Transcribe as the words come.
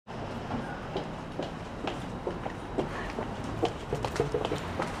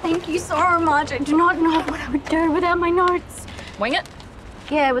Thank you so much. I do not know what I would do without my notes. Wing it?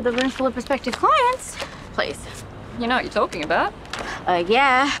 Yeah, with a room full of prospective clients. Please. You know what you're talking about.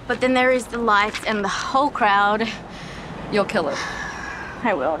 Yeah, but then there is the lights and the whole crowd. You'll kill it.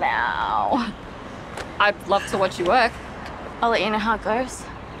 I will now. I'd love to watch you work. I'll let you know how it goes.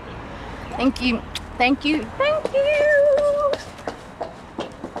 Thank you. Thank you. Thank you.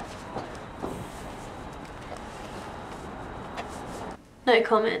 No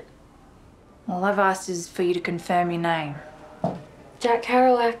comment. All I've asked is for you to confirm your name. Jack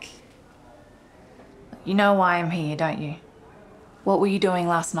Kerouac. You know why I'm here, don't you? What were you doing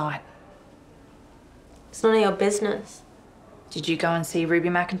last night? It's none of your business. Did you go and see Ruby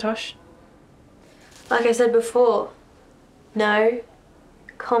McIntosh? Like I said before, no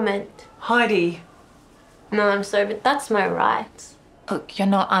comment. Heidi. No, I'm sorry, but that's my right. Look, you're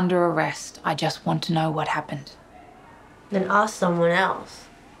not under arrest. I just want to know what happened. Then ask someone else.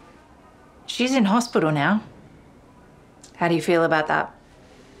 She's in hospital now. How do you feel about that?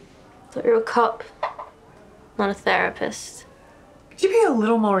 Thought you were a cop, not a therapist. Could you be a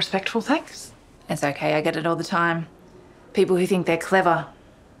little more respectful, thanks? It's okay, I get it all the time. People who think they're clever,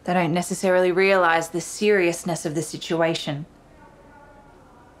 they don't necessarily realise the seriousness of the situation.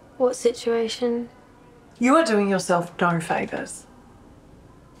 What situation? You are doing yourself no favours.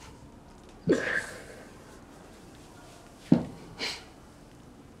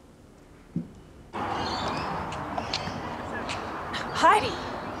 Heidi!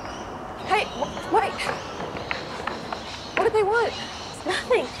 Hey, wait! What did they want?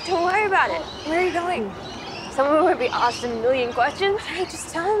 Nothing. Don't worry about it. Where are you going? Someone won't be asked a million questions. Hey, just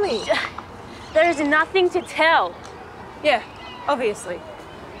tell me. There is nothing to tell. Yeah, obviously.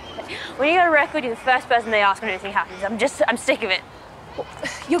 When you go to record, you're the first person they ask when anything happens. I'm sick of it. Well,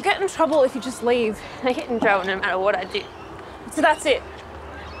 you'll get in trouble if you just leave. I get in trouble no matter what I do. So that's it.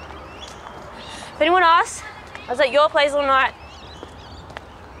 If anyone asks, I was at your place all night.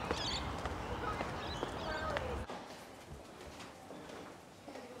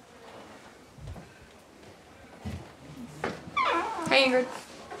 Hey, Ingrid.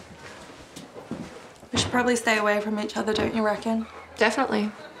 We should probably stay away from each other, don't you reckon?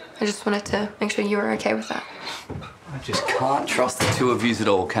 Definitely. I just wanted to make sure you were okay with that. I just can't trust the two of yous at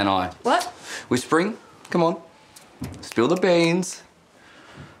all, can I? What? Whispering? Come on. Spill the beans.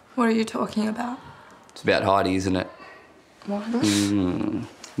 What are you talking about? It's about Heidi, isn't it? What?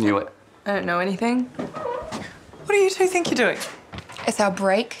 Knew it. I don't know anything. What do you two think you're doing? It's our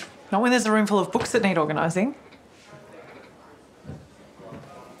break. Not when there's a room full of books that need organising.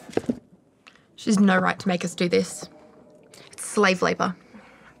 She's no right to make us do this. It's slave labour.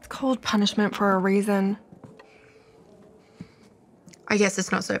 It's called punishment for a reason. I guess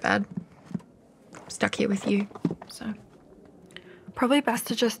it's not so bad. I'm stuck here with you, so. Probably best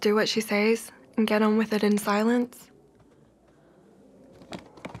to just do what she says and get on with it in silence.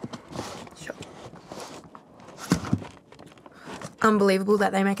 Sure. Unbelievable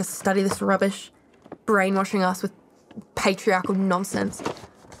that they make us study this rubbish, brainwashing us with patriarchal nonsense.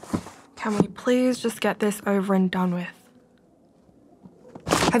 Can we please just get this over and done with?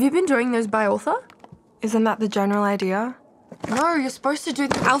 Have you been doing those by author? Isn't that the general idea? No, you're supposed to do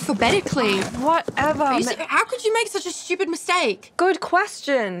them alphabetically. Whatever. How could you make such a stupid mistake? Good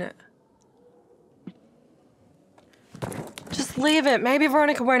question. Just leave it. Maybe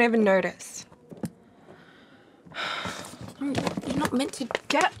Veronica won't even notice. You're not meant to.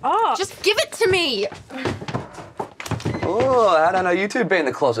 Get up. Just give it to me. Oh, I don't know. You two be in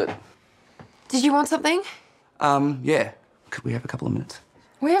the closet. Did you want something? Yeah. Could we have a couple of minutes?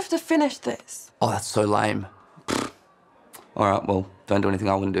 We have to finish this. Oh, that's so lame. All right, well, don't do anything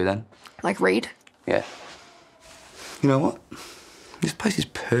I wouldn't do then. Like read? Yeah. You know what? This place is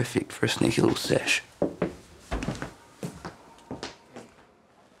perfect for a sneaky little sesh.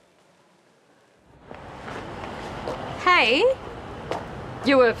 Hey.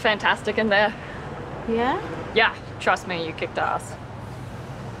 You were fantastic in there. Yeah? Yeah, trust me, you kicked ass.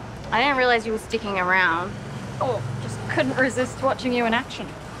 I didn't realize you were sticking around. Oh, just couldn't resist watching you in action.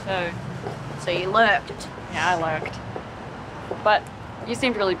 So you lurked. Yeah, I lurked. But you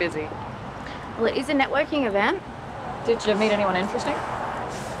seemed really busy. Well, it is a networking event. Did you meet anyone interesting?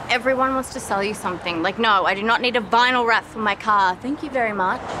 Everyone wants to sell you something. Like, no, I do not need a vinyl wrap for my car. Thank you very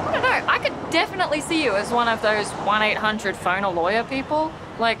much. I don't know. I could definitely see you as one of those 1-800 phone a lawyer people.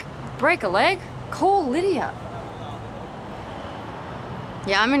 Like, break a leg, call Lydia.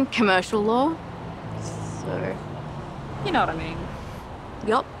 Yeah, I'm in commercial law. So. You know what I mean.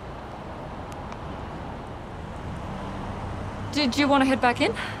 Yup. Did you want to head back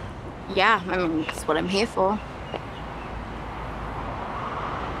in? Yeah, I mean, that's what I'm here for.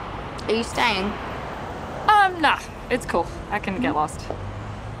 Are you staying? Nah, it's cool. I can get lost.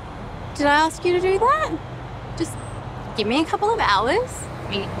 Did I ask you to do that? Just give me a couple of hours.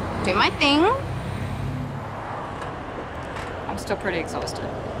 Me do my thing. I'm still pretty exhausted.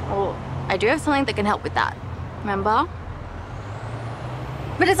 Well, I do have something that can help with that. Remember?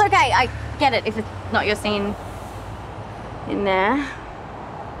 But it's okay. I get it if it's not your scene in there.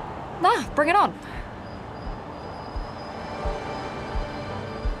 Nah, bring it on.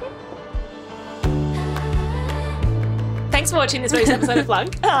 Thanks for watching this week's episode of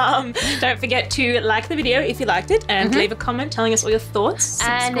Flunk. Don't forget to like the video if you liked it and leave a comment telling us all your thoughts.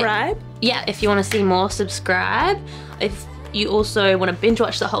 Subscribe. Yeah, if you want to see more, subscribe. If you also want to binge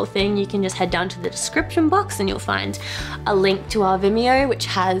watch the whole thing, you can just head down to the description box and you'll find a link to our Vimeo, which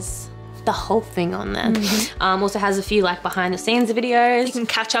has the whole thing on there. Also has a few like behind the scenes videos. You can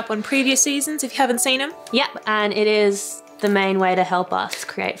catch up on previous seasons if you haven't seen them. Yep, and it is the main way to help us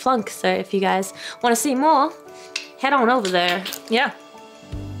create Flunk. So if you guys want to see more, head on over there. Yeah.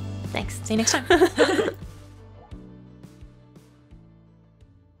 Thanks. See you next time.